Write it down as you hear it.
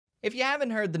If you haven't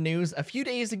heard the news, a few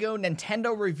days ago,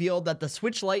 Nintendo revealed that the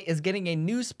Switch Lite is getting a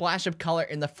new splash of color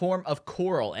in the form of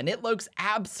coral, and it looks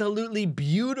absolutely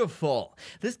beautiful.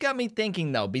 This got me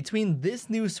thinking though, between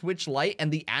this new Switch Lite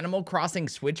and the Animal Crossing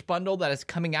Switch bundle that is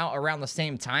coming out around the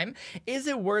same time, is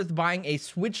it worth buying a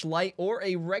Switch Lite or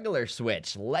a regular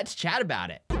Switch? Let's chat about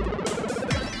it.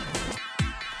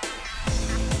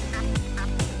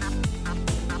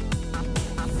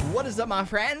 What is up, my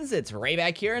friends? It's Ray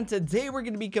back here, and today we're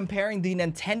going to be comparing the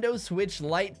Nintendo Switch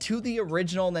Lite to the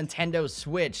original Nintendo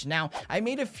Switch. Now, I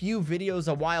made a few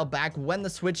videos a while back when the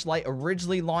Switch Lite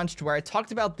originally launched where I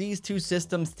talked about these two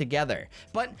systems together.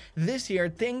 But this year,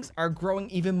 things are growing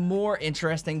even more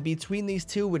interesting between these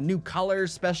two with new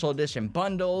colors, special edition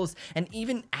bundles, and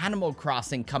even Animal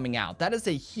Crossing coming out. That is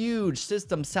a huge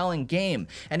system-selling game,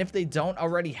 and if they don't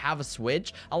already have a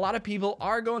Switch, a lot of people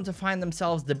are going to find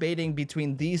themselves debating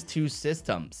between these two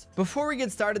systems. Before we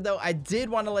get started though, I did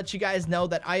want to let you guys know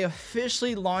that I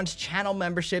officially launched channel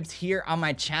memberships here on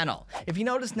my channel. If you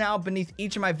notice now, beneath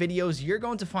each of my videos, you're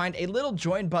going to find a little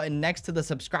join button next to the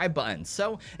subscribe button.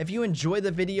 So if you enjoy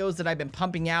the videos that I've been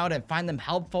pumping out and find them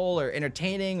helpful or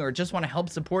entertaining, or just want to help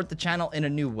support the channel in a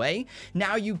new way,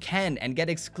 now you can and get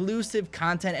exclusive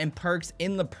content and perks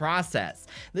in the process.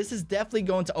 This is definitely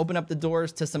going to open up the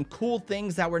doors to some cool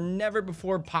things that were never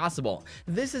before possible.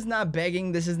 This is not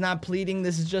begging, this is not pleading,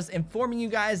 this is just informing you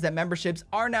guys that memberships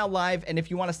are now live, and if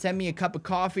you want to send me a cup of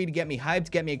coffee to get me hyped,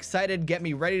 get me excited, get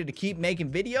me ready to keep making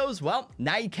videos, well,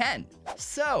 now you can.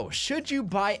 So, should you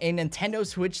buy a Nintendo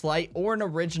Switch Lite or an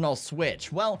original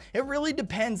Switch? Well, it really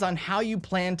depends on how you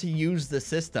plan to use the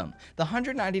system. The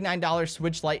 $199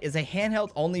 Switch Lite is a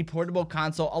handheld only portable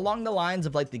console along the lines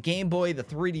of like the Game Boy, the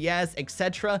 3DS,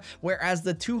 etc., whereas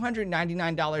the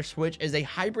 $299 Switch is a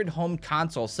hybrid home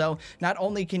console, so not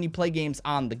only can you play games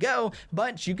on the go,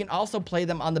 but you can also play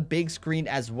them on the big screen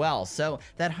as well. So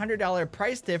that $100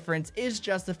 price difference is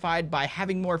justified by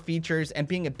having more features and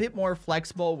being a bit more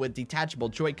flexible with detachable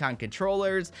Joy-Con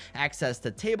controllers, access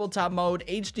to tabletop mode,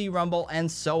 HD rumble, and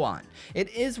so on. It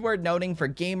is worth noting for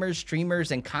gamers,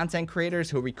 streamers, and content creators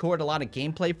who record a lot of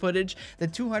gameplay footage, the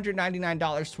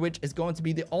 $299 Switch is going to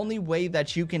be the only way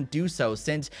that you can do so,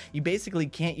 since you basically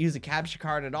can't use a capture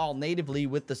card at all natively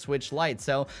with the Switch Lite.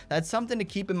 So that's something to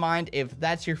keep in mind if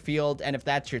that's your field and if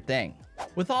that's your thing.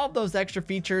 With all of those extra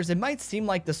features, it might seem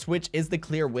like the Switch is the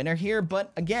clear winner here,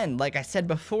 but again, like I said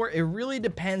before, it really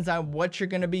depends on what you're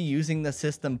going to be using the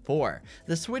system for.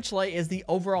 The Switch Lite is the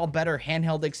overall better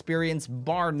handheld experience,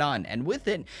 bar none, and with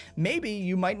it, maybe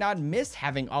you might not miss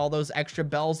having all those extra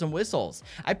bells and whistles.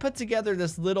 I put together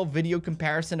this little video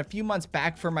comparison a few months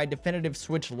back for my definitive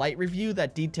Switch Lite review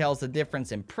that details the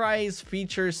difference in price,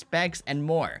 features, specs, and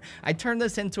more. I turned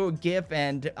this into a GIF,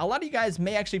 and a lot of you guys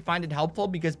may actually find it helpful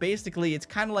because basically it's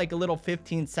kind of like a little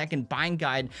 15-second buying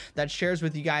guide that shares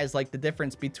with you guys like the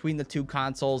difference between the two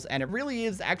consoles, and it really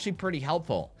is actually pretty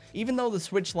helpful. Even though the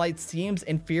Switch Lite seems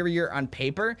inferior on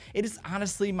paper, it is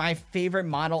honestly my favorite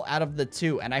model out of the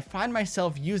two, and I find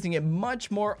myself using it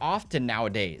much more often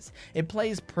nowadays. It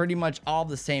plays pretty much all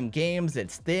the same games,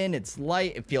 it's thin, it's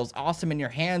light, it feels awesome in your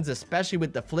hands, especially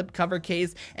with the flip cover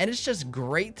case, and it's just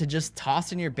great to just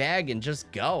toss in your bag and just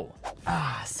go.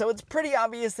 So it's pretty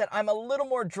obvious that I'm a little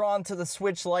more drawn to the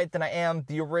Switch Lite than I am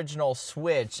the original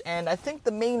Switch, and I think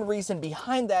the main reason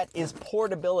behind that is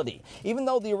portability. Even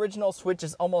though the original Switch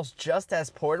is almost just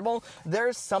as portable,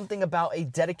 there's something about a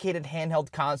dedicated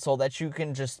handheld console that you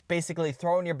can just basically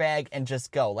throw in your bag and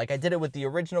just go. Like I did it with the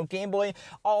original Game Boy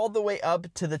all the way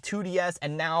up to the 2DS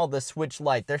and now the Switch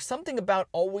Lite. There's something about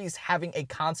always having a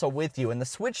console with you, and the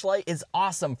Switch Lite is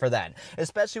awesome for that,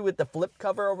 especially with the flip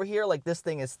cover over here. Like this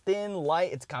thing is thin,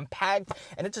 light, it's compact,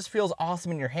 and it just feels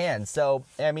awesome in your hands. So,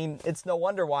 I mean, it's no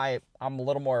wonder why I'm a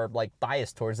little more like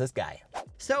biased towards this guy.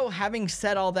 So having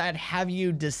said all that, have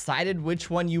you decided which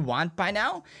one you want by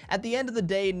now? At the end of the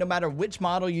day, no matter which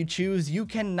model you choose, you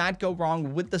cannot go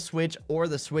wrong with the Switch or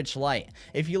the Switch Lite.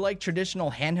 If you like traditional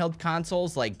handheld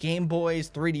consoles like Game Boys,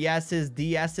 3DSs,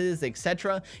 DSs,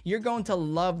 etc., you're going to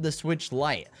love the Switch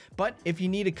Lite. But if you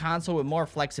need a console with more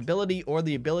flexibility or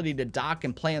the ability to dock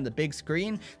and play on the big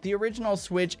screen, the original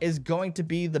Switch is going to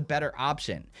be the better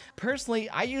option. Personally,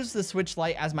 I use the Switch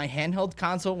Lite as my handheld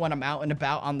console when I'm out and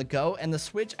about on the go, and the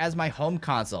Switch as my home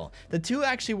console. The two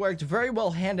actually worked very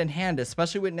well hand in hand,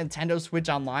 especially with Nintendo Switch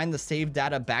Online, the save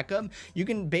data backup. You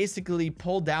can basically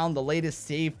pull down the latest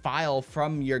save file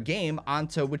from your game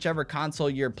onto whichever console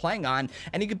you're playing on,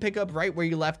 and you can pick up right where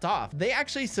you left off. They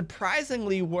actually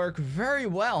surprisingly work very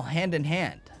well hand in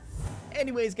hand.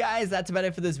 Anyways, guys, that's about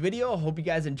it for this video. I hope you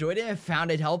guys enjoyed it and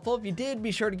found it helpful. If you did,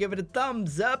 be sure to give it a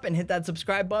thumbs up and hit that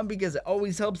subscribe button because it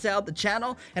always helps out the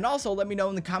channel. And also let me know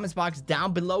in the comments box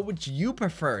down below which you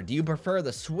prefer. Do you prefer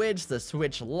the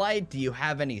Switch Lite? Do you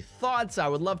have any thoughts? I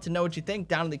would love to know what you think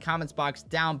down in the comments box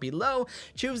down below.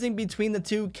 Choosing between the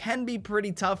two can be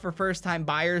pretty tough for first-time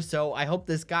buyers, so I hope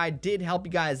this guide did help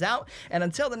you guys out. And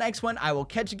until the next one, I will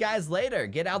catch you guys later.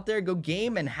 Get out there, go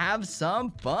game, and have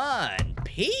some fun.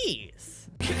 Peace.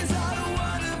 'Cause I don't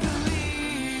wanna